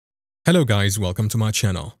Hello guys, welcome to my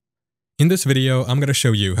channel. In this video, I'm going to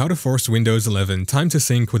show you how to force Windows 11 time to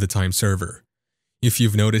sync with the time server. If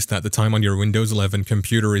you've noticed that the time on your Windows 11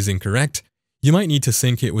 computer is incorrect, you might need to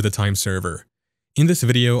sync it with the time server. In this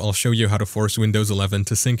video, I'll show you how to force Windows 11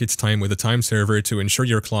 to sync its time with the time server to ensure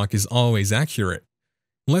your clock is always accurate.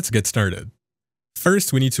 Let's get started.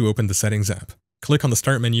 First, we need to open the Settings app. Click on the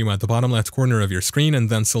Start menu at the bottom left corner of your screen and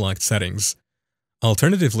then select Settings.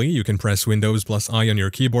 Alternatively, you can press Windows +I on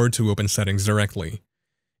your keyboard to open Settings directly.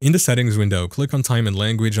 In the Settings window, click on Time and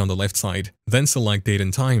Language on the left side, then select Date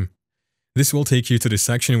and Time. This will take you to the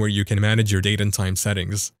section where you can manage your date and time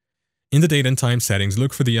settings. In the date and time settings,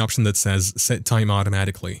 look for the option that says Set Time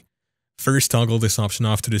Automatically. First, toggle this option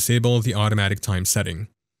off to disable the automatic time setting.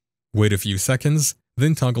 Wait a few seconds,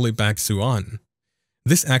 then toggle it back to on.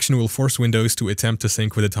 This action will force Windows to attempt to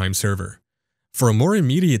sync with the time server. For a more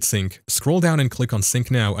immediate sync, scroll down and click on Sync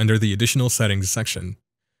Now under the Additional Settings section.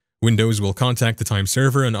 Windows will contact the time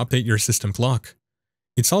server and update your system clock.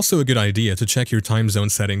 It's also a good idea to check your time zone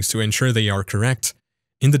settings to ensure they are correct.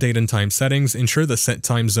 In the date and time settings, ensure the Set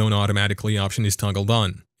Time Zone Automatically option is toggled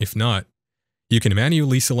on. If not, you can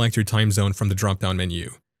manually select your time zone from the drop-down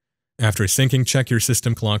menu. After syncing, check your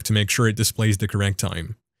system clock to make sure it displays the correct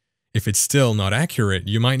time. If it's still not accurate,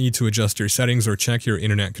 you might need to adjust your settings or check your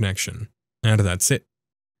internet connection. And that's it.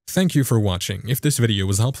 Thank you for watching. If this video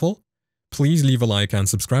was helpful, please leave a like and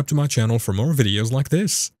subscribe to my channel for more videos like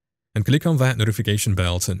this. And click on that notification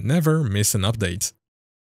bell to never miss an update.